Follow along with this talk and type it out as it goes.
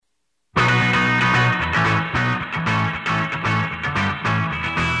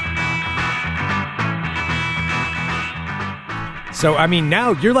So, I mean,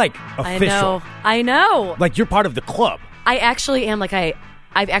 now you're like official. I know. Like you're part of the club. I actually am. Like I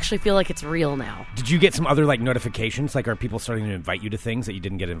actually feel like it's real now. Did you get some other like notifications? Like, are people starting to invite you to things that you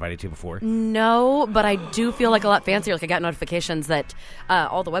didn't get invited to before? No, but I do feel like a lot fancier. Like I got notifications that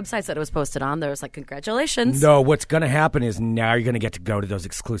all the websites that it was posted on, there was like, congratulations. No, what's going to happen is now you're going to get to go to those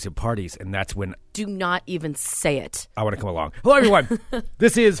exclusive parties, and that's when... Do not even say it. I want to come along. Hello, everyone.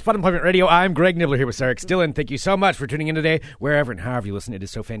 This is Fun Employment Radio. I'm Greg Nibbler here with Sarah Dillon. Thank you so much for tuning in today. Wherever and however you listen, it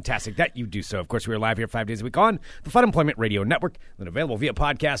is so fantastic that you do so. Of course, we are live here 5 days a week on the Fun Employment Radio Network, then available via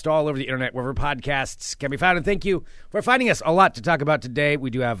podcast all over the internet, wherever podcasts can be found. And thank you for finding us. A lot to talk about today. We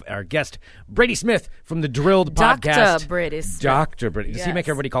do have our guest, Brady Smith from the Drilled podcast. Dr. Brady Smith. Dr. Brady. Does Yes. he make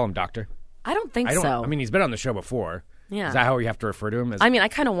everybody call him doctor? I don't think so. I mean, he's been on the show before. Yeah. Is that how you have to refer to him? I mean, I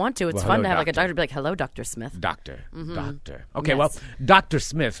kind of want to. It's Well, fun hello, to have like a doctor. doctor be like, hello, Dr. Smith. Doctor. Mm-hmm. Doctor. Okay, Yes. well, Dr.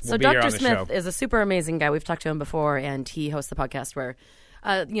 Smith will So be here Dr. on the Smith show. is a super amazing guy. We've talked to him before, and he hosts the podcast where,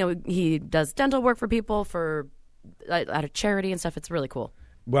 he does dental work for people for out of charity and stuff. It's really cool.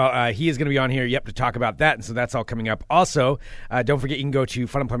 Well, he is going to be on here, to talk about that, and so that's all coming up. Also, don't forget, you can go to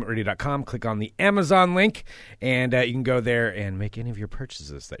funemploymentradio.com, click on the Amazon link, and you can go there and make any of your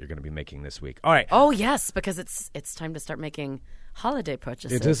purchases that you're going to be making this week. All right. Oh, yes, because it's time to start making holiday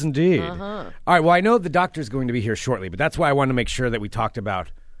purchases. It is indeed. Uh-huh. All right, well, I know the doctor's going to be here shortly, but that's why I wanted to make sure that we talked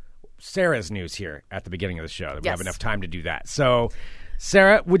about Sarah's news here at the beginning of the show, that we Yes. have enough time to do that. So...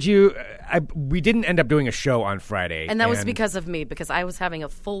 Sarah, would you? We didn't end up doing a show on Friday, And that was because of me, because I was having a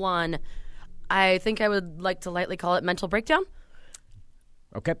full-on, I think I would like to lightly call it mental breakdown.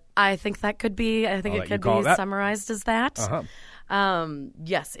 Okay. I think that could be, I'll let you it could call be that. summarized as that. Uh-huh.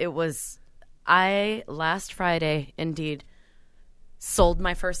 Yes, it was, last Friday, indeed, sold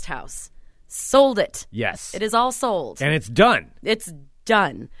my first house. Sold it. Yes. It is all sold. And it's done. It's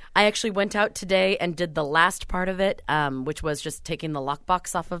done. I actually went out today and did the last part of it, which was just taking the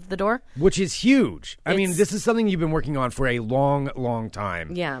lockbox off of the door. Which is huge. I mean, It's- this is something you've been working on for a long, long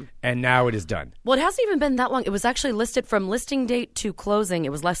time. Yeah. And now it is done. Well, it hasn't even been that long. It was actually listed from listing date to closing.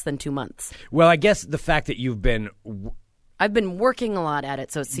 It was less than 2 months. Well, I guess the fact that you've been... I've been working a lot at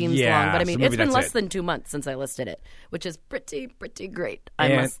it, so it seems Yeah, long. But I so mean, maybe it's been that's less it. than 2 months since I listed it, which is pretty great, I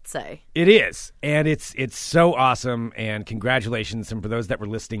And must say. It is. And it's so awesome. And congratulations. And for those that were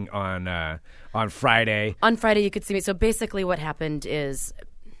listening on Friday... On Friday, you could see me. So basically what happened is,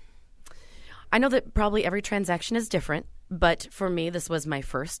 I know that probably every transaction is different, but for me, this was my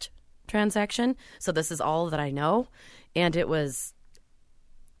first transaction. So this is all that I know. And it was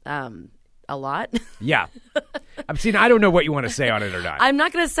a lot. Yeah. I'm seeing. I don't know what you want to say on it or not. I'm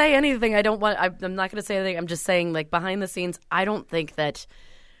not going to say anything. I'm not going to say anything. I'm just saying, like, behind the scenes, I don't think that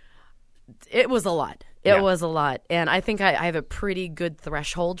it was a lot. It was a lot. And I think I have a pretty good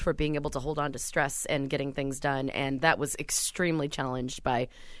threshold for being able to hold on to stress and getting things done. And that was extremely challenged by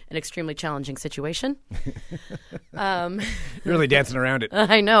an extremely challenging situation. You're really dancing around it.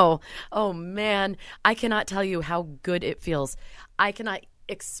 I know. Oh, man. I cannot tell you how good it feels. I cannot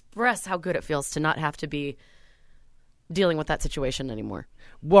express how good it feels to not have to be dealing with that situation anymore.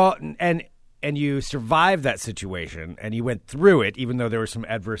 Well, and you survived that situation, and you went through it, even though there were some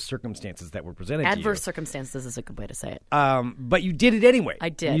adverse circumstances that were presented to you. Adverse circumstances is a good way to say it. But you did it anyway. I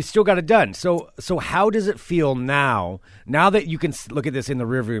did. And you still got it done. So how does it feel now that you can look at this in the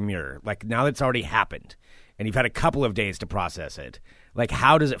rearview mirror, like now that it's already happened, and you've had a couple of days to process it? Like,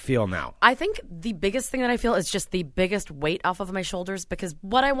 how does it feel now? I think the biggest thing that I feel is just the biggest weight off of my shoulders, because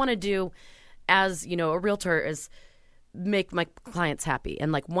what I want to do as, a realtor is make my clients happy.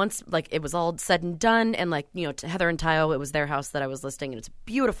 And like once like it was all said and done, and like, to Heather and Tayo, it was their house that I was listing, and it's a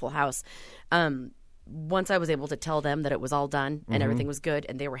beautiful house. Once I was able to tell them that it was all done and everything was good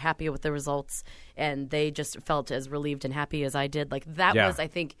and they were happy with the results and they just felt as relieved and happy as I did, like that was, I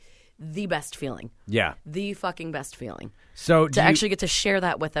think, the best feeling. Yeah. The fucking best feeling. So To actually get to share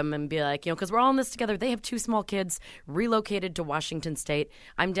that with them and be like, because we're all in this together. They have 2 small kids, relocated to Washington State.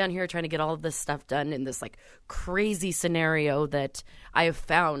 I'm down here trying to get all of this stuff done in this like crazy scenario that I have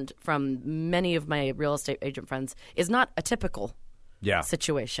found from many of my real estate agent friends is not a typical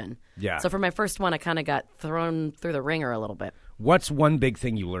situation. Yeah. So for my first one, I kind of got thrown through the ringer a little bit. What's one big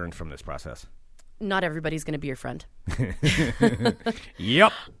thing you learned from this process? Not everybody's going to be your friend.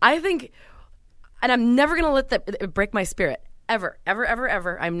 Yep. I think, and I'm never going to let that break my spirit. Ever, ever, ever,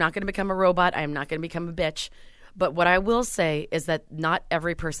 ever. I'm not going to become a robot. I'm not going to become a bitch. But what I will say is that not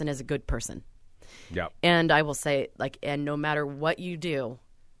every person is a good person. Yep. And I will say, and no matter what you do,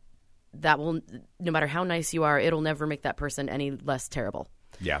 no matter how nice you are, it'll never make that person any less terrible.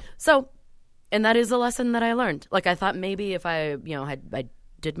 Yeah. So, and that is a lesson that I learned. Like, I thought maybe if I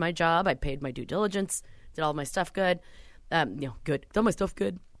did my job, I paid my due diligence, did all my stuff good, Good. Done my stuff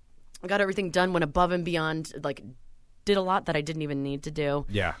good. I got everything done, went above and beyond, like did a lot that I didn't even need to do.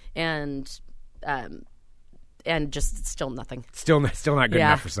 Yeah. And just still nothing. Still not good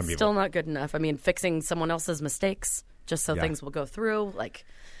enough for some people. Still not good enough. I mean, fixing someone else's mistakes just so things will go through. Like,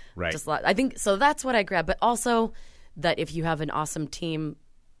 right. Just I think so. That's what I grab. But also that if you have an awesome team,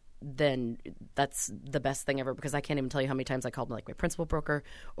 then that's the best thing ever. Because I can't even tell you how many times I called like my principal broker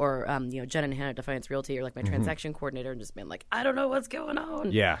or Jen and Hannah at Defiance Realty or like my transaction coordinator and just been like, I don't know what's going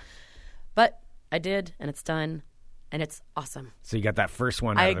on. Yeah. But I did, and it's done. And it's awesome. So you got that first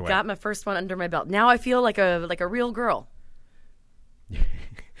one out of the way. I got my first one under my belt. Now I feel like a real girl.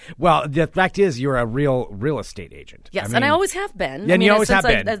 Well, the fact is, you're a real estate agent. Yes, and I always have been. Yeah, and you always have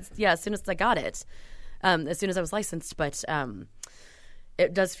been. As soon as I got it, as soon as I was licensed. But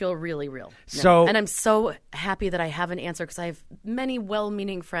it does feel really real. So, and I'm so happy that I have an answer because I have many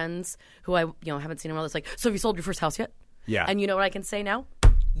well-meaning friends who I haven't seen in a while. It's like, so have you sold your first house yet? Yeah. And you know what I can say now?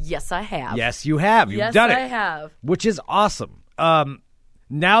 Yes, I have. Yes, you have. You've done it. Yes, I have. Which is awesome.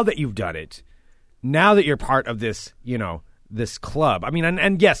 Now that you've done it, now that you're part of this, this club. I mean,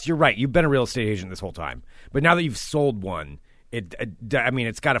 and yes, you're right. You've been a real estate agent this whole time. But now that you've sold one,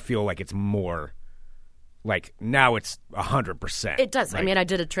 it's got to feel like it's more, like now it's 100%. It does. Right? I mean, I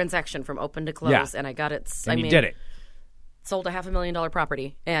did a transaction from open to close, and I got it. You did it. Sold a $500,000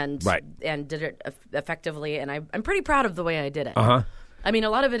 property and did it effectively, and I'm pretty proud of the way I did it. Uh-huh. I mean,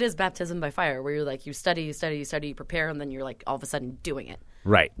 a lot of it is baptism by fire, where you're like, you study, you prepare, and then you're like all of a sudden doing it.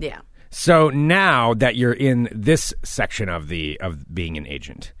 Right. Yeah. So now that you're in this section of being an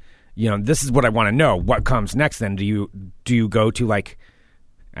agent, this is what I want to know. What comes next? Then do you go to like?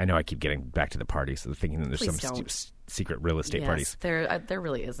 I know I keep getting back to the parties, so thinking that there's secret real estate parties. There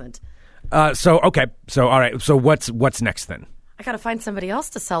really isn't. So okay. So all right. So what's next then? I got to find somebody else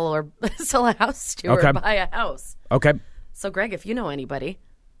to sell a house to or buy a house. Okay. So, Greg, if you know anybody.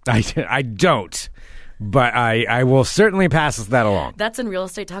 I don't, but I will certainly pass that along. That's in real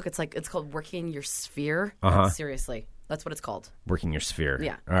estate talk. It's called working your sphere. Seriously. That's what it's called. Working your sphere.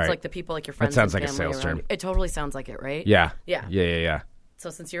 Yeah. All right. It's like the people, like your friends. That sounds and like a family sales around. term. It totally sounds like it, right? Yeah. Yeah. Yeah.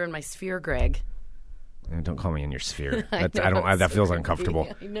 So, since you're in my sphere, Greg. Don't call me in your sphere. I don't. That feels uncomfortable.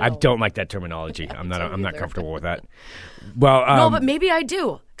 I don't like that terminology. I'm not comfortable with that. Well, no, but maybe I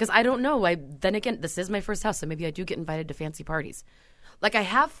do because I don't know. Then again, this is my first house, so maybe I do get invited to fancy parties. Like I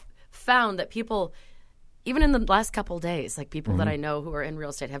have found that people, even in the last couple of days, like people that I know who are in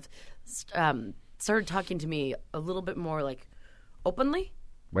real estate have started talking to me a little bit more like openly.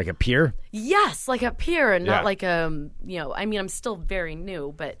 Like a peer? Yes, like a peer, and not like I mean, I'm still very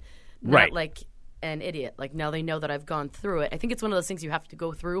new, but not like an idiot. Like now they know that I've gone through it. I think it's one of those things you have to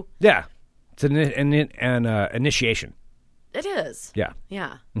go through. Yeah, it's an initiation. It is. Yeah.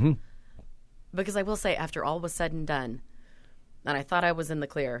 Yeah. Mm-hmm. Because I will say, after all was said and done, and I thought I was in the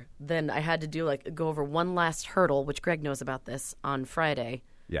clear, then I had to go over one last hurdle, which Greg knows about this, on Friday.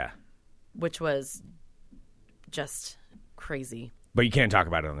 Yeah. Which was just crazy. But you can't talk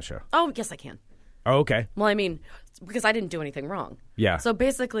about it on the show. Oh, yes, I can. Oh, okay. Well, I mean, because I didn't do anything wrong. Yeah. So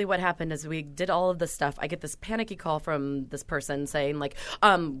basically what happened is we did all of this stuff. I get this panicky call from this person saying, like,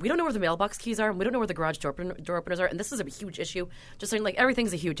 we don't know where the mailbox keys are, and we don't know where the garage door openers are, and this is a huge issue. Just saying, like,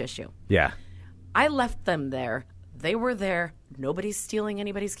 everything's a huge issue. Yeah. I left them there. They were there. Nobody's stealing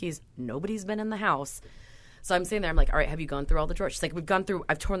anybody's keys. Nobody's been in the house. So I'm sitting there. I'm like, all right, have you gone through all the drawers? She's like, we've gone through.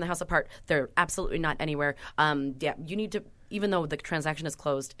 I've torn the house apart. They're absolutely not anywhere. Yeah, you need to, even though the transaction is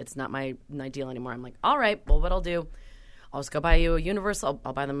closed, it's not my deal anymore. I'm like, all right, well, what I'll do, I'll just go buy you a universal.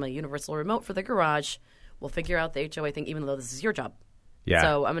 I'll buy them a universal remote for the garage. We'll figure out the HOA thing, even though this is your job. Yeah.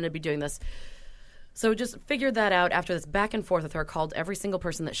 So I'm going to be doing this. So just figured that out after this back and forth with her. Called every single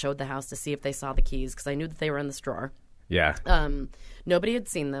person that showed the house to see if they saw the keys because I knew that they were in this drawer. Yeah. Nobody had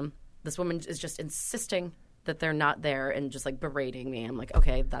seen them. This woman is just insisting that they're not there and just like berating me. I'm like,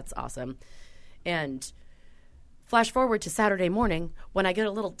 okay, that's awesome. And flash forward to Saturday morning when I get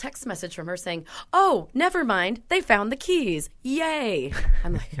a little text message from her saying, oh, never mind. They found the keys. Yay.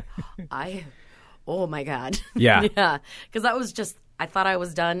 I'm like, oh my God. Yeah. Yeah. Because that was just, I thought I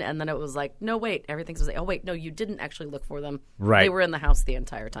was done. And then it was like, no, wait, everything's like, oh, wait, no, you didn't actually look for them. Right. They were in the house the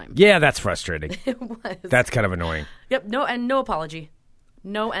entire time. Yeah, that's frustrating. It was. That's kind of annoying. Yep. No, and no apology.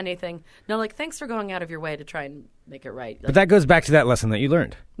 No anything. No, like, thanks for going out of your way to try and make it right. Like, but that goes back to that lesson that you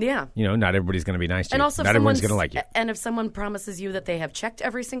learned. Yeah. You know, not everybody's going to be nice to and you. Also, not everyone's going to like you. And if someone promises you that they have checked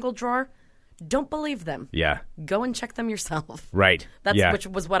every single drawer, don't believe them. Yeah. Go and check them yourself. Right. Which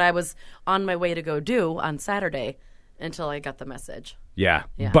was what I was on my way to go do on Saturday until I got the message. Yeah.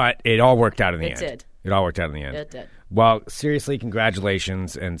 Yeah. But it all worked out in the end. It did. It all worked out in the end. It did. Well, seriously,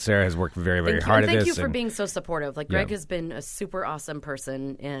 congratulations. And Sarah has worked very, very hard at this. Thank you for being so supportive. Like, Greg has been a super awesome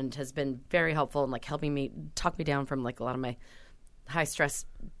person and has been very helpful in, like, helping me, talk me down from, like, a lot of my high stress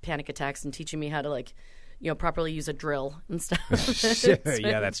panic attacks and teaching me how to, like, properly use a drill and stuff.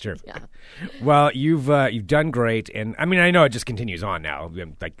 Yeah, that's true. Yeah. Well, you've done great, and I mean, I know it just continues on now.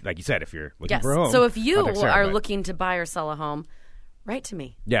 Like you said, if you're looking for a home, so if you contact Sarah, are looking to buy or sell a home, write to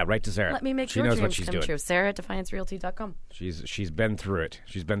me. Yeah, write to Sarah. Let me make she your knows dreams what she's come doing. true. Sarah at defiancerealty.com. She's been through it.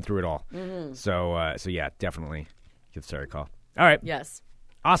 She's been through it all. Mm-hmm. So yeah, definitely give Sarah a call. All right. Yes.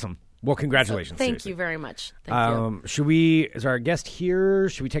 Awesome. Well, congratulations. Thank seriously. you very much. Thank you. Is our guest here?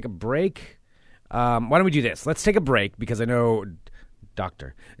 Should we take a break? Why don't we do this? Let's take a break because I know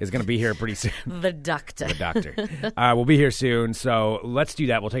Doctor is going to be here pretty soon. The doctor. The doctor. We'll be here soon, so let's do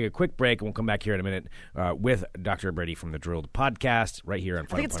that. We'll take a quick break, and we'll come back here in a minute with Dr. Brady from the Drilled podcast right here on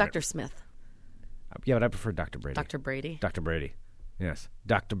Fun I think it's Employment. Dr. Smith. Yeah, but I prefer Dr. Brady. Dr. Brady. Dr. Brady. Yes,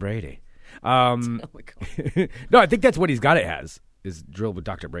 Dr. Brady. Oh my God. No, I think that's what he's got it as, is Drilled with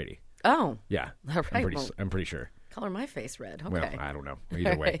Dr. Brady. Oh. Yeah. All right. I'm pretty sure. Color my face red. Okay. Well, I don't know.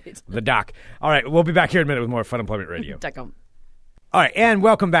 Either way. Right. The doc. All right, we'll be back here in a minute with more Fun Employment Radio. All right, and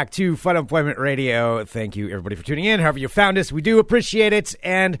welcome back to Fun Employment Radio. Thank you, everybody, for tuning in. However you found us, we do appreciate it.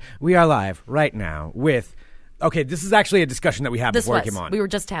 And we are live right now with... Okay, this is actually a discussion that we had before we came on. We were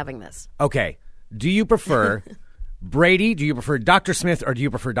just having this. Okay. Do you prefer Brady, do you prefer Dr. Smith, or do you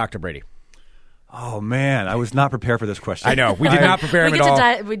prefer Dr. Brady? Oh, man, I was not prepared for this question. I know. We did not prepare him at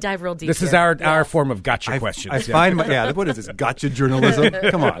all. We dive real deep. This is our form of gotcha questions. I find what is this, gotcha journalism?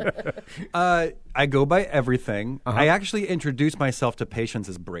 Come on. I go by everything. I actually introduce myself to patients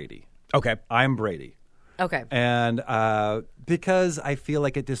as Brady. Okay. I'm Brady. Okay. And because I feel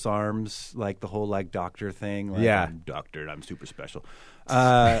like it disarms like the whole like doctor thing. Like, Yeah. I'm doctor and I'm super special.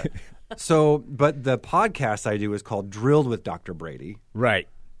 But the podcast I do is called Drilled with Dr. Brady. Right.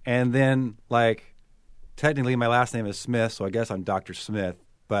 And then, like, technically my last name is Smith, so I guess I'm Dr. Smith.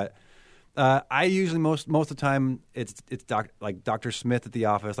 But I usually most of the time it's Dr. Smith at the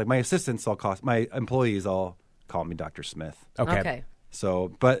office. Like my assistants my employees all call me Dr. Smith. Okay.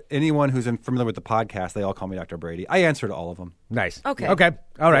 So, but anyone who's familiar with the podcast, they all call me Dr. Brady. I answer to all of them. Nice. Okay. Okay.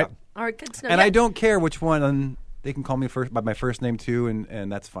 All right. Yeah. All right. Good to know. And I don't care which one. They can call me by my first name too,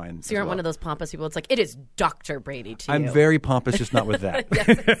 and that's fine. So you aren't one of those pompous people. It's like, it is Dr. Brady to you. I'm very pompous, just not with that. Yes,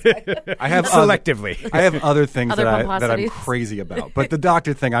 exactly. I have selectively. I have other things Other that I'm pomposities. crazy about, but the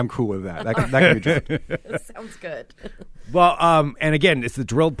doctor thing, I'm cool with that. That can be dropped. Sounds good. Well, and again, it's the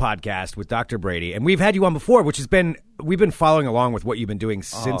Drilled podcast with Dr. Brady, and we've had you on before, which has been we've been following along with what you've been doing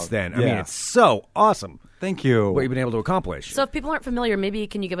since then. I mean, it's so awesome. Thank you. What you've been able to accomplish. So if people aren't familiar, maybe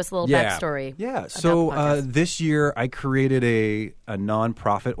can you give us a little Yeah. backstory? Yeah. about So the podcast? this year I created a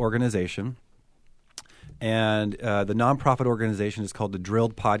nonprofit organization, and the nonprofit organization is called the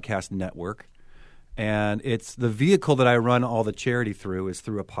Drilled Podcast Network, and it's the vehicle that I run all the charity through is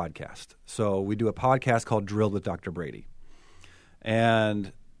through a podcast. So we do a podcast called Drilled with Dr. Brady,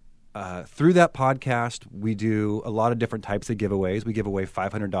 and through that podcast we do a lot of different types of giveaways. We give away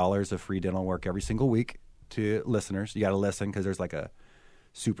 $500 of free dental work every single week to listeners. You got to listen because there's like a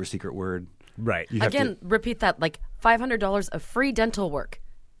super secret word. Right. You have Again, repeat that. Like $500 of free dental work.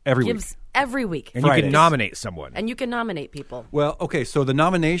 every Gives week. every week. And you Fridays. can nominate someone. And you can nominate people. Well, okay, so the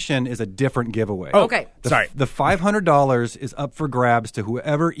nomination is a different giveaway. Oh, Okay. Sorry. The $500 is up for grabs to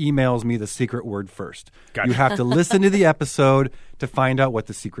whoever emails me the secret word first. Gotcha. You have to listen to the episode to find out what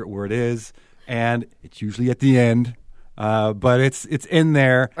the secret word is, and it's usually at the end. But it's in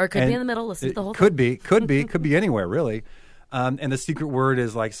there. Or it could be and in the middle. Listen to the whole could be anywhere, really. And the secret word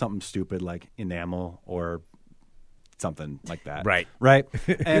is like something stupid like enamel or something like that. Right. Right.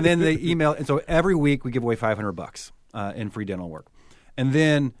 And then they email. And so every week we give away $500 in free dental work. And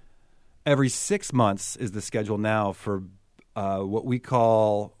then every 6 months is the schedule now for what we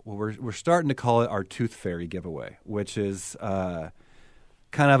call, we're starting to call it our Tooth Fairy giveaway, which is kind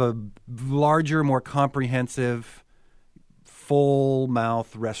of a larger, more comprehensive, full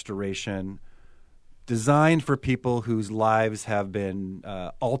mouth restoration designed for people whose lives have been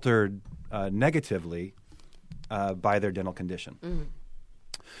altered negatively by their dental condition. Mm-hmm.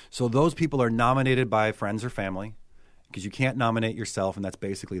 So those people are nominated by friends or family because you can't nominate yourself, and that's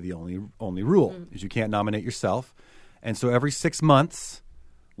basically the only rule is you can't nominate yourself. And so every 6 months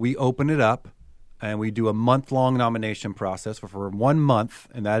we open it up and we do a month-long nomination process for 1 month,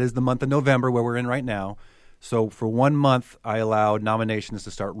 and that is the month of November where we're in right now. So for 1 month I allow nominations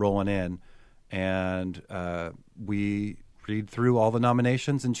to start rolling in, and we read through all the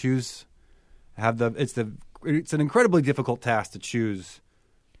nominations and choose. It's an incredibly difficult task to choose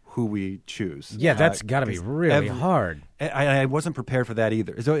who we choose. Yeah, that's got to be really hard. I wasn't prepared for that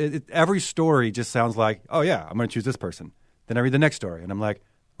either. So every story just sounds like, oh, yeah, I'm going to choose this person. Then I read the next story, and I'm like,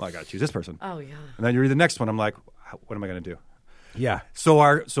 well, I got to choose this person. Oh, yeah. And then you read the next one. I'm like, what am I going to do? Yeah.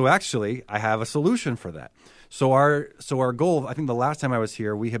 So actually, I have a solution for that. So our goal, I think the last time I was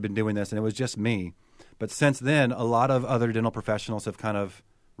here, we had been doing this, and it was just me. But since then, a lot of other dental professionals have kind of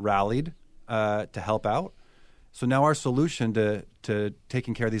rallied to help out. So now our solution to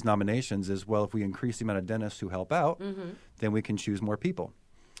taking care of these nominations is, well, if we increase the amount of dentists who help out, then we can choose more people.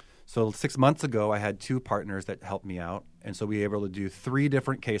 So 6 months ago, I had 2 partners that helped me out. And so we were able to do 3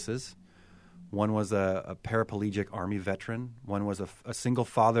 different cases. One was a paraplegic Army veteran. One was a single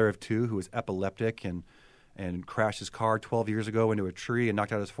father of 2 who was epileptic and crashed his car 12 years ago into a tree and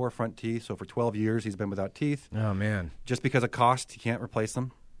knocked out his 4 front teeth. So for 12 years, he's been without teeth. Oh, man. Just because of cost, he can't replace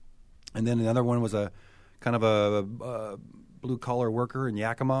them. And then another one was a kind of a blue-collar worker in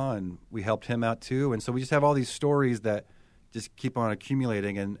Yakima, and we helped him out too. And so we just have all these stories that just keep on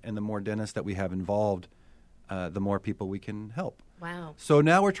accumulating, and the more dentists that we have involved, the more people we can help. Wow. So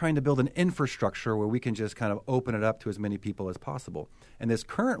now we're trying to build an infrastructure where we can just kind of open it up to as many people as possible. And this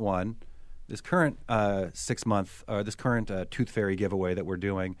current 6-month, this current Tooth Fairy giveaway that we're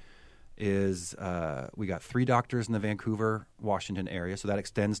doing is we got 3 doctors in the Vancouver, Washington area, so that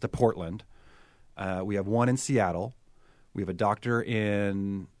extends to Portland. We have 1 in Seattle. We have a doctor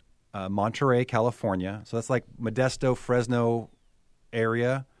in Monterey, California. So that's like Modesto, Fresno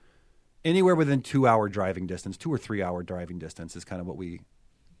area. Anywhere within 2-hour driving distance, 2 or 3 hour driving distance is kind of what we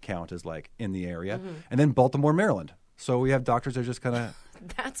count as like in the area. And then Baltimore, Maryland. So we have doctors that are just kind of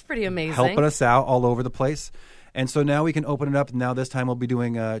That's pretty amazing. helping us out all over the place. And so now we can open it up. Now this time we'll be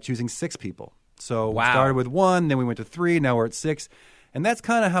doing choosing 6 people. So we started with 1, then we went to 3, now we're at 6. And that's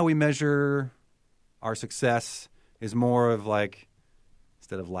kind of how we measure our success, is more of like,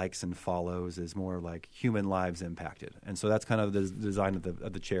 instead of likes and follows, is more like human lives impacted. And so that's kind of the design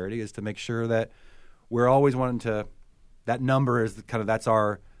of the charity, is to make sure that we're always wanting to, that number is kind of, that's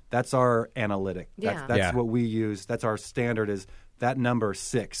our analytic. That's what we use. That's our standard, is that number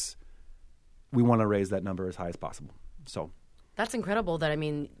 6. We want to raise that number as high as possible. So that's incredible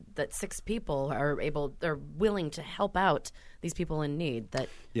that 6 people are willing to help out these people in need.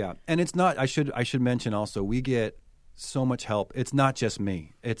 Yeah. And it's not, I should mention also, we get so much help. It's not just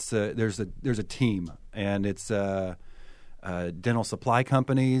me. It's there's a team, and it's dental supply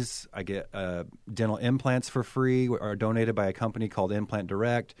companies. I get dental implants for free, are donated by a company called Implant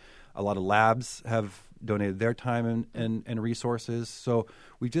Direct. A lot of labs have donated their time and resources. So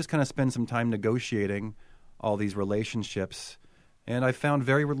we just kind of spend some time negotiating all these relationships, and I found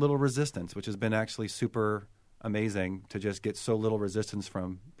very little resistance, which has been actually super amazing to just get so little resistance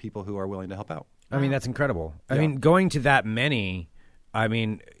from people who are willing to help out. I mean, that's incredible. I Yeah. mean, going to that many,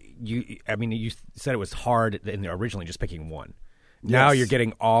 you said it was hard originally just picking 1. Now Yes. you're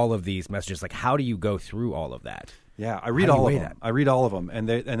getting all of these messages. Like, how do you go through all of that? Yeah, I read How do you all of weigh them. that? I read all of them, and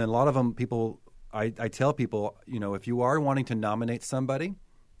a lot of them, people. I tell people, if you are wanting to nominate somebody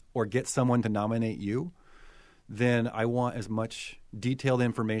or get someone to nominate you, then I want as much detailed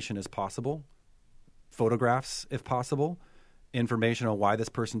information as possible, photographs if possible, information on why this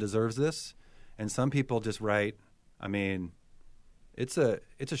person deserves this. And some people just write, it's a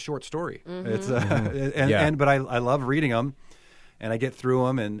short story. It's but I love reading them. And I get through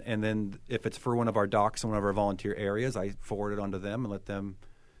them, and then if it's for one of our docs in one of our volunteer areas, I forward it onto them and let them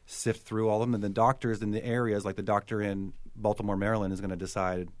sift through all of them. And then doctors in the areas, like the doctor in Baltimore, Maryland, is going to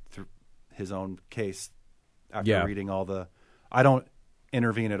decide through his own case after reading all the – I don't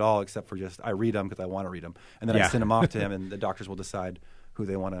intervene at all, except for just I read them because I want to read them. And then I send them off to him, and the doctors will decide who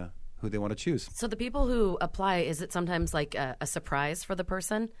they want to choose. So the people who apply, is it sometimes like a surprise for the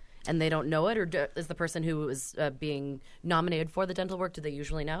person? And they don't know it, or is the person who is being nominated for the dental work, do they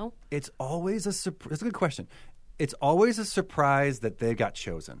usually know? It's always it's a good question. It's always a surprise that they got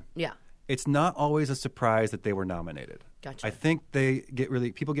chosen. Yeah. It's not always a surprise that they were nominated. Gotcha. I think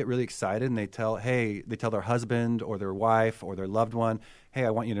people get really excited, and they tell their husband or their wife or their loved one, hey,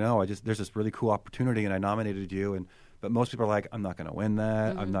 I want you to know, there's this really cool opportunity, and I nominated you. But most people are like, I'm not going to win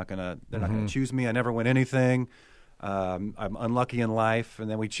that. They're not going to choose me. I never win anything. I'm unlucky in life. And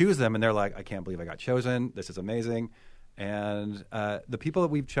then we choose them, and they're like, I can't believe I got chosen. This is amazing. And the people that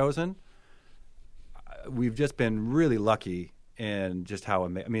we've chosen, we've just been really lucky in just how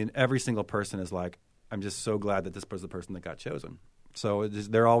every single person is like, I'm just so glad that this was the person that got chosen. So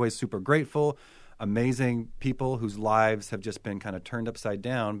they're always super grateful, amazing people whose lives have just been kind of turned upside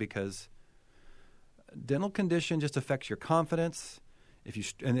down because dental condition just affects your confidence.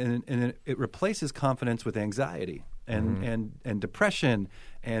 And it replaces confidence with anxiety. and depression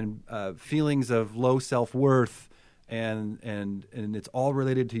and feelings of low self-worth. And it's all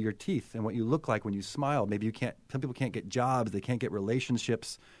related to your teeth and what you look like when you smile. Maybe some people can't get jobs, they can't get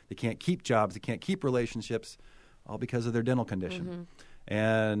relationships, they can't keep jobs, they can't keep relationships, all because of their dental condition.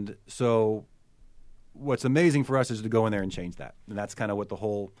 And so what's amazing for us is to go in there and change that. And that's kind of what the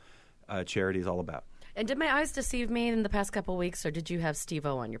whole charity is all about. And did my eyes deceive me in the past couple of weeks, or did you have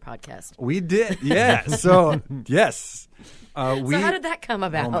Steve-O on your podcast? We did, yeah. So, yes. So how did that come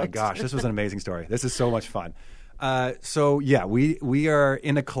about? Oh, my gosh. This was an amazing story. This is so much fun. We are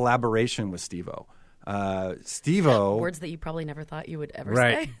in a collaboration with Steve-O. Steve-O... Words that you probably never thought you would ever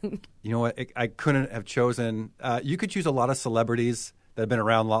Right. say. You know what? I couldn't have chosen... you could choose a lot of celebrities that have been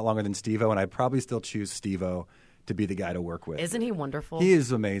around a lot longer than Steve-O, and I'd probably still choose Steve-O to be the guy to work with. Isn't he wonderful? He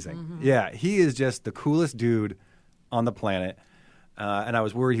is amazing. Yeah, he is just the coolest dude on the planet. And I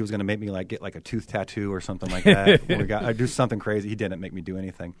was worried he was going to make me get a tooth tattoo or something like that. I'd do something crazy. He didn't make me do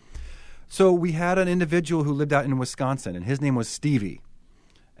anything. So we had an individual who lived out in Wisconsin, and his name was Stevie.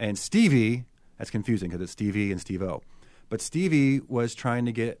 And Stevie, that's confusing because it's Stevie and Steve-O. But Stevie was trying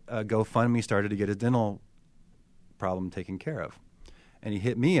to get a GoFundMe started to get his dental problem taken care of. And he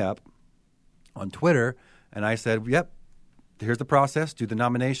hit me up on Twitter, and I said, yep, here's the process. Do the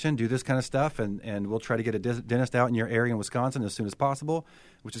nomination, do this kind of stuff, and we'll try to get a dentist out in your area in Wisconsin as soon as possible,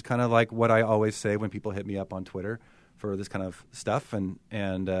 which is kind of like what I always say when people hit me up on Twitter for this kind of stuff. And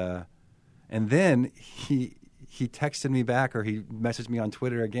then he texted me back, or he messaged me on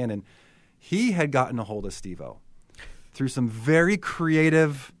Twitter again, and he had gotten a hold of Steve-O through some very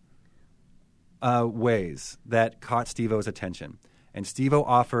creative ways that caught Steve-O's attention. And Steve-O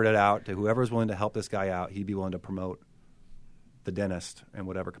offered it out to whoever was willing to help this guy out. He'd be willing to promote the dentist in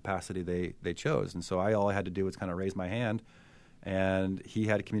whatever capacity they chose. And so all I had to do was kind of raise my hand. And he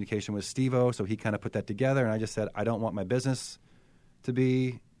had a communication with Steve-O, so he kind of put that together. And I just said, I don't want my business to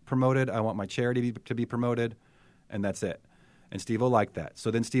be promoted. I want my charity to be promoted. And that's it. And Steve-O liked that.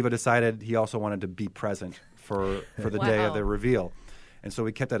 So then Steve-O decided he also wanted to be present for the day of the reveal. And so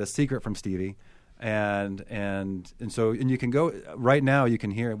we kept that a secret from Stevie. And you can go right now. You can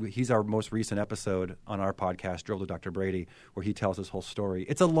hear he's our most recent episode on our podcast, Drilled with Dr. Brady, where he tells his whole story.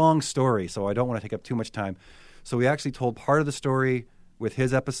 It's a long story, so I don't want to take up too much time. So we actually told part of the story with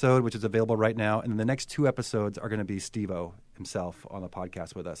his episode, which is available right now, and then the next 2 episodes are going to be Steve-O himself on the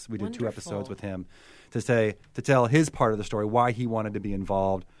podcast with us. We did 2 episodes with him to tell his part of the story, why he wanted to be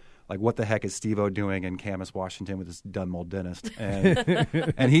involved. Like, what the heck is Steve-O doing in Camas, Washington with this dumb old dentist?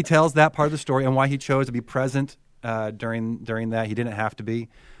 And he tells that part of the story and why he chose to be present during that. He didn't have to be,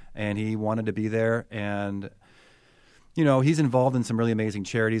 and he wanted to be there. And, you know, he's involved in some really amazing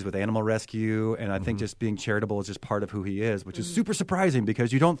charities with animal rescue, and I think just being charitable is just part of who he is, which is super surprising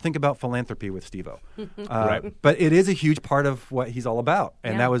because you don't think about philanthropy with Steve-O. Right. But it is a huge part of what he's all about,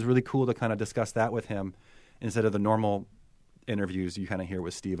 and that was really cool to kind of discuss that with him instead of the normal interviews you kind of hear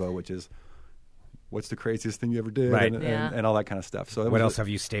with Steve-O, which is, what's the craziest thing you ever did, right. and all that kind of stuff. So what else have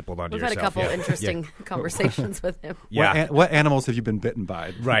you stapled onto We've yourself? had a couple interesting conversations with him. Yeah. What animals have you been bitten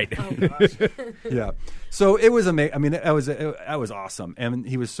by? Right. Oh, gosh. Yeah. So it was amazing. I mean, that was awesome. And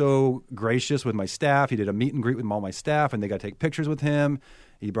he was so gracious with my staff. He did a meet and greet with all my staff, and they got to take pictures with him.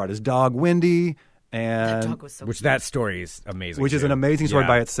 He brought his dog, Wendy. That dog was so Which cute. that story is amazing. Which is an amazing story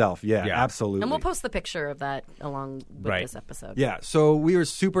by itself. Yeah, Yeah. absolutely. And we'll post the picture of that along with this episode. Yeah, so we were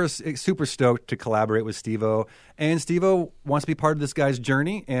super stoked to collaborate with Steve-O. And Steve-O wants to be part of this guy's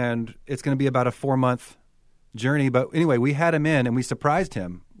journey, and it's going to be about a 4-month journey. But anyway, we had him in, and we surprised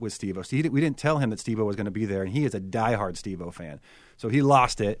him with Steve-O. So we didn't tell him that Steve-O was going to be there, and he is a diehard Steve-O fan. So he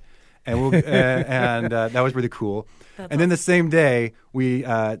lost it. And that was really cool. That's then the same day, we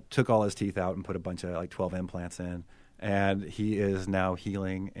took all his teeth out and put a bunch of 12 implants in. And he is now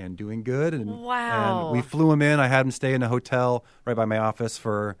healing and doing good. And, wow. And we flew him in. I had him stay in a hotel right by my office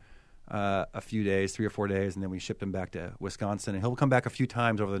for a few days, 3 or 4 days. And then we shipped him back to Wisconsin. And he'll come back a few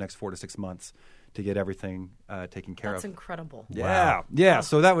times over the next 4 to 6 months to get everything taken care of. That's incredible. Yeah. Wow. Yeah.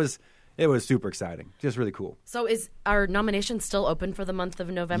 So it was super exciting. Just really cool. So is our nomination still open for the month of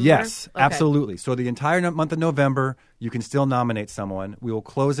November? Yes, Okay. absolutely. So the entire month of November, you can still nominate someone. We will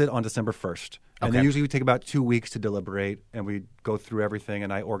close it on December 1st. And then usually we take about 2 weeks to deliberate, and we go through everything,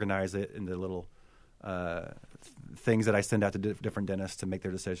 and I organize it into little things that I send out to different dentists to make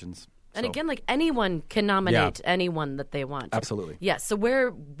their decisions. And again, anyone can nominate anyone that they want. Absolutely. Yes. So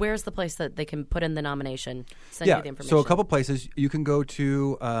where's the place that they can put in the nomination, send you the information? So a couple places. You can go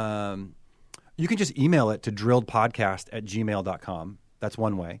to, you can just email it to drilledpodcast@gmail.com. That's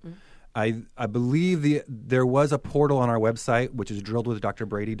one way. Mm-hmm. I believe there was a portal on our website, which is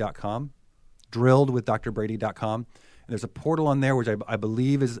drilledwithdrbrady.com. drilledwithdrbrady.com. And there's a portal on there, which I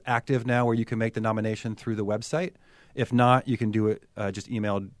believe is active now, where you can make the nomination through the website. If not, you can do it, just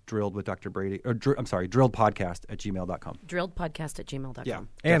email drilledwithdrbrady, drilledpodcast@gmail.com. Drilledpodcast@gmail.com. Yeah. And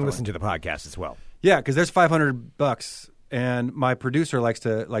definitely. listen to the podcast as well. Yeah, because there's $500, and my producer likes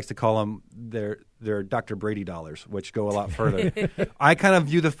to call them their Dr. Brady dollars, which go a lot further. I kind of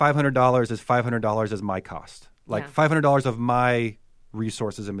view the $500 as $500 as my cost, like $500 of my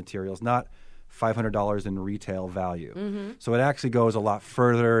resources and materials, not $500 in retail value. Mm-hmm. So it actually goes a lot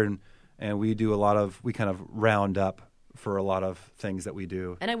further, and we kind of round up for a lot of things that we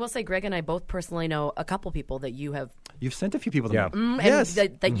do. And I will say, Greg and I both personally know a couple people that you've sent a few people to me. yes,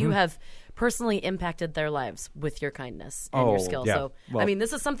 and that you have personally impacted their lives with your kindness and your skill. yeah. So, Well- I mean,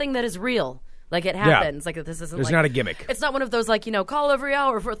 this is something that is real. Like, it happens. Like, this isn't There's like, not a gimmick. It's not one of those, like, call every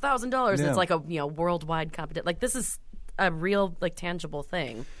hour for $1,000. Yeah. It's like a, worldwide competition. Like, this is a real, like, tangible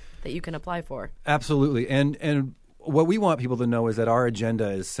thing that you can apply for. Absolutely. And what we want people to know is that our agenda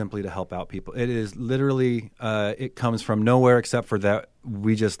is simply to help out people. It is literally, it comes from nowhere except for that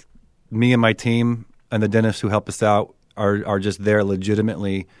me and my team and the dentists who help us out are just there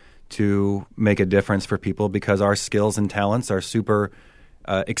legitimately to make a difference for people, because our skills and talents are super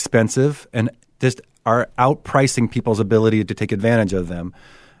expensive and just are outpricing people's ability to take advantage of them.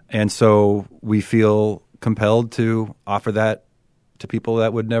 And so we feel compelled to offer that to people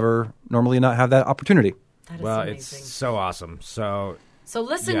that would never normally not have that opportunity. That is Well, amazing. it's so awesome. So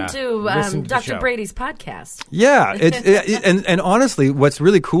listen yeah. to Listen to the Dr. show. Brady's podcast. Yeah, and honestly, what's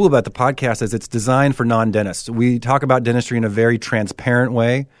really cool about the podcast is it's designed for non-dentists. We talk about dentistry in a very transparent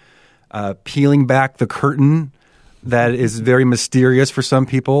way, peeling back the curtain that is very mysterious for some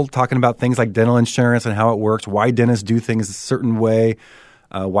people, talking about things like dental insurance and how it works, why dentists do things a certain way,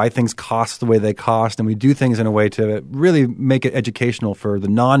 why things cost the way they cost, and we do things in a way to really make it educational for the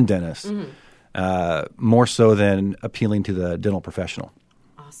non-dentist, more so than appealing to the dental professional.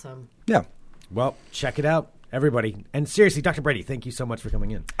 Awesome. Yeah. well, check it out, everybody. And seriously, Dr. Brady, thank you so much for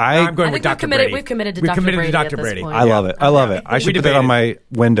coming in. I'm going I with think Dr. Brady. we've committed to We've Dr. committed Brady to at Dr. this Brady. point. I love it. I love it. I should put that on my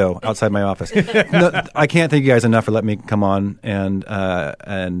window outside my office. No, I can't thank you guys enough for letting me come on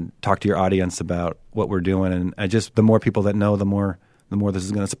and talk to your audience about what we're doing. And just the more people that know, the more this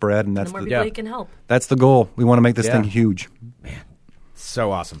is going to spread. And The that's more the, people you can help. that's the goal. We want to make this Yeah. thing huge.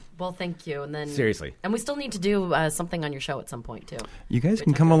 So awesome. Well, thank you. And then Seriously. And we still need to do something on your show at some point, too. You guys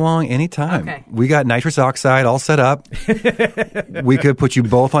can come along anytime. Okay. We got nitrous oxide all set up. We could put you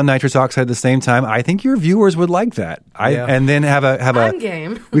both on nitrous oxide at the same time. I think your viewers would like that. Yeah. And then have a I'm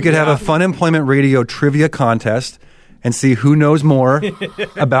game. We could have a Fun Employment Radio trivia contest and see who knows more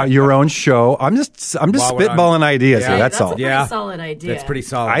about your own show. I'm just While we're spitballing on- ideas Yeah. here. That's a all. pretty Yeah. solid idea. That's pretty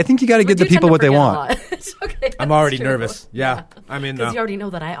solid. I think you got to We give the do tend people to what they forget a want. lot. It's okay. I'm That's already true. nervous. Yeah. I'm in Because now. you already know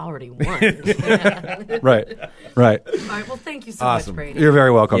that I already won. Right. All right. Well, thank you so Awesome. much, Brady. You're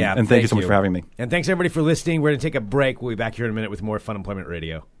very welcome. Yeah, and thank you so much for having me. And thanks everybody for listening. We're going to take a break. We'll be back here in a minute with more Fun Employment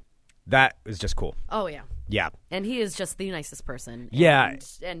Radio. That is just cool. Oh, yeah. Yeah. And he is just the nicest person. Yeah.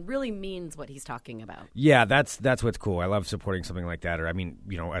 And really means what he's talking about. Yeah, that's what's cool. I love supporting something like that. Or, I mean,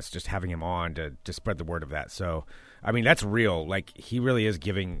 us just having him on to spread the word of that. So, I mean, that's real. Like, he really is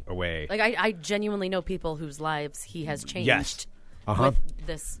giving away. Like, I genuinely know people whose lives he has changed Yes. with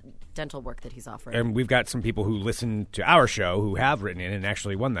this dental work that he's offering. And we've got some people who listen to our show who have written in and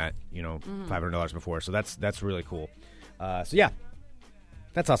actually won that, $500 before. So that's really cool. So, yeah.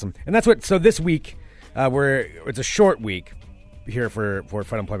 That's awesome. And that's what, so this week, it's a short week here for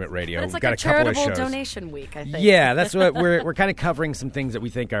Fun Employment Radio. But it's We've like got a a couple of charitable shows. donation week, I think. Yeah, that's what we're kind of covering some things that we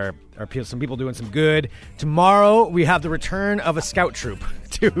think are some people doing some good. Tomorrow we have the return of a scout troop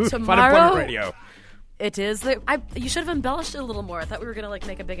to Fun Tomorrow? Employment Radio. It is. You should have embellished it a little more. I thought we were going to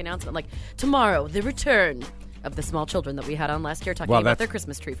make a big announcement. Like, tomorrow, the return of the small children that we had on last year talking about their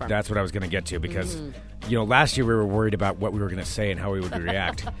Christmas tree farm. That's what I was going to get to because, last year we were worried about what we were going to say and how we would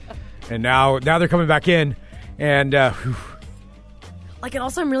react. And now they're coming back in and and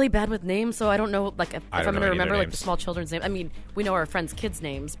also I'm really bad with names, so I don't know if I'm going to remember names. the small children's name. I mean, we know our friends' kids'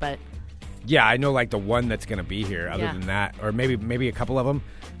 names, but yeah, I know the one that's going to be here other Yeah. than that, or maybe a couple of them.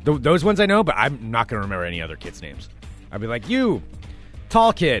 Those ones I know, but I'm not going to remember any other kids' names. I'll be like, you,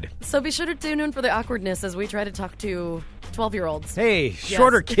 tall kid. so be sure to tune in for the awkwardness as we try to talk to 12-year-olds. Hey,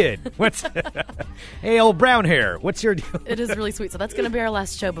 shorter kid. What's hey, old brown hair. What's your deal? It is really sweet. So that's going to be our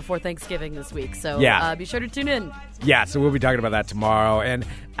last show before Thanksgiving this week. So Yeah. be sure to tune in. Yeah, so we'll be talking about that tomorrow. And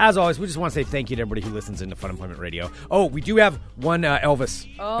as always, we just want to say thank you to everybody who listens into Fun Employment Radio. Oh, we do have one Elvis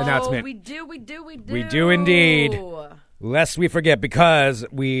announcement. We do. We do indeed. Lest we forget, because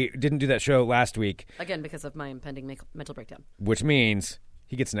we didn't do that show last week, Again, because of my impending mental breakdown. which means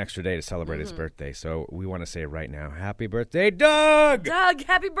he gets an extra day to celebrate his birthday. So we want to say right now, happy birthday, Doug! Doug,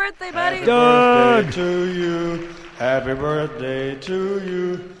 happy birthday, buddy! Happy Doug! birthday to you. Happy birthday to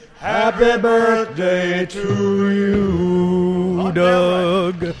you. Happy birthday to you,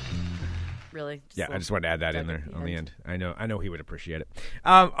 Doug! Really? Yeah, I just wanted to add that in there on the end. I know he would appreciate it.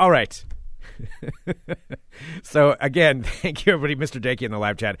 All right. So again, thank you everybody, Mr. Dakey in the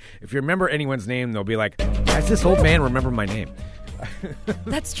live chat. If you remember anyone's name, they'll be like, "Why does this old man remember my name?"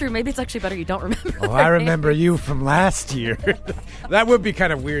 That's true. Maybe it's actually better you don't remember. Oh, I remember you from last year. That would be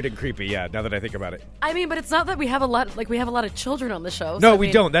kind of weird and creepy. Yeah, now that I think about it. I mean, but it's not that we have a lot of children on the show. No, so,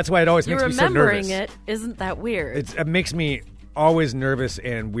 we don't. That's why it always makes me so nervous. Remembering it isn't that weird. It makes me always nervous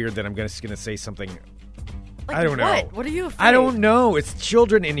and weird that I'm just going to say something. Like I don't know. what? What are you afraid? I don't know. It's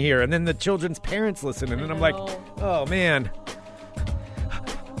children in here, and then the children's parents listen, and then I'm like, know. oh, man.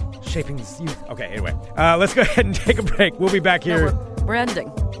 Shaping this youth. Okay, anyway. Let's go ahead and take a break. We'll be back here. No, we're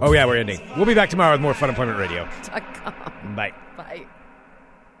ending. Oh, yeah, we're ending. We'll be back tomorrow with more Fun Employment Radio. .com. Bye. Bye.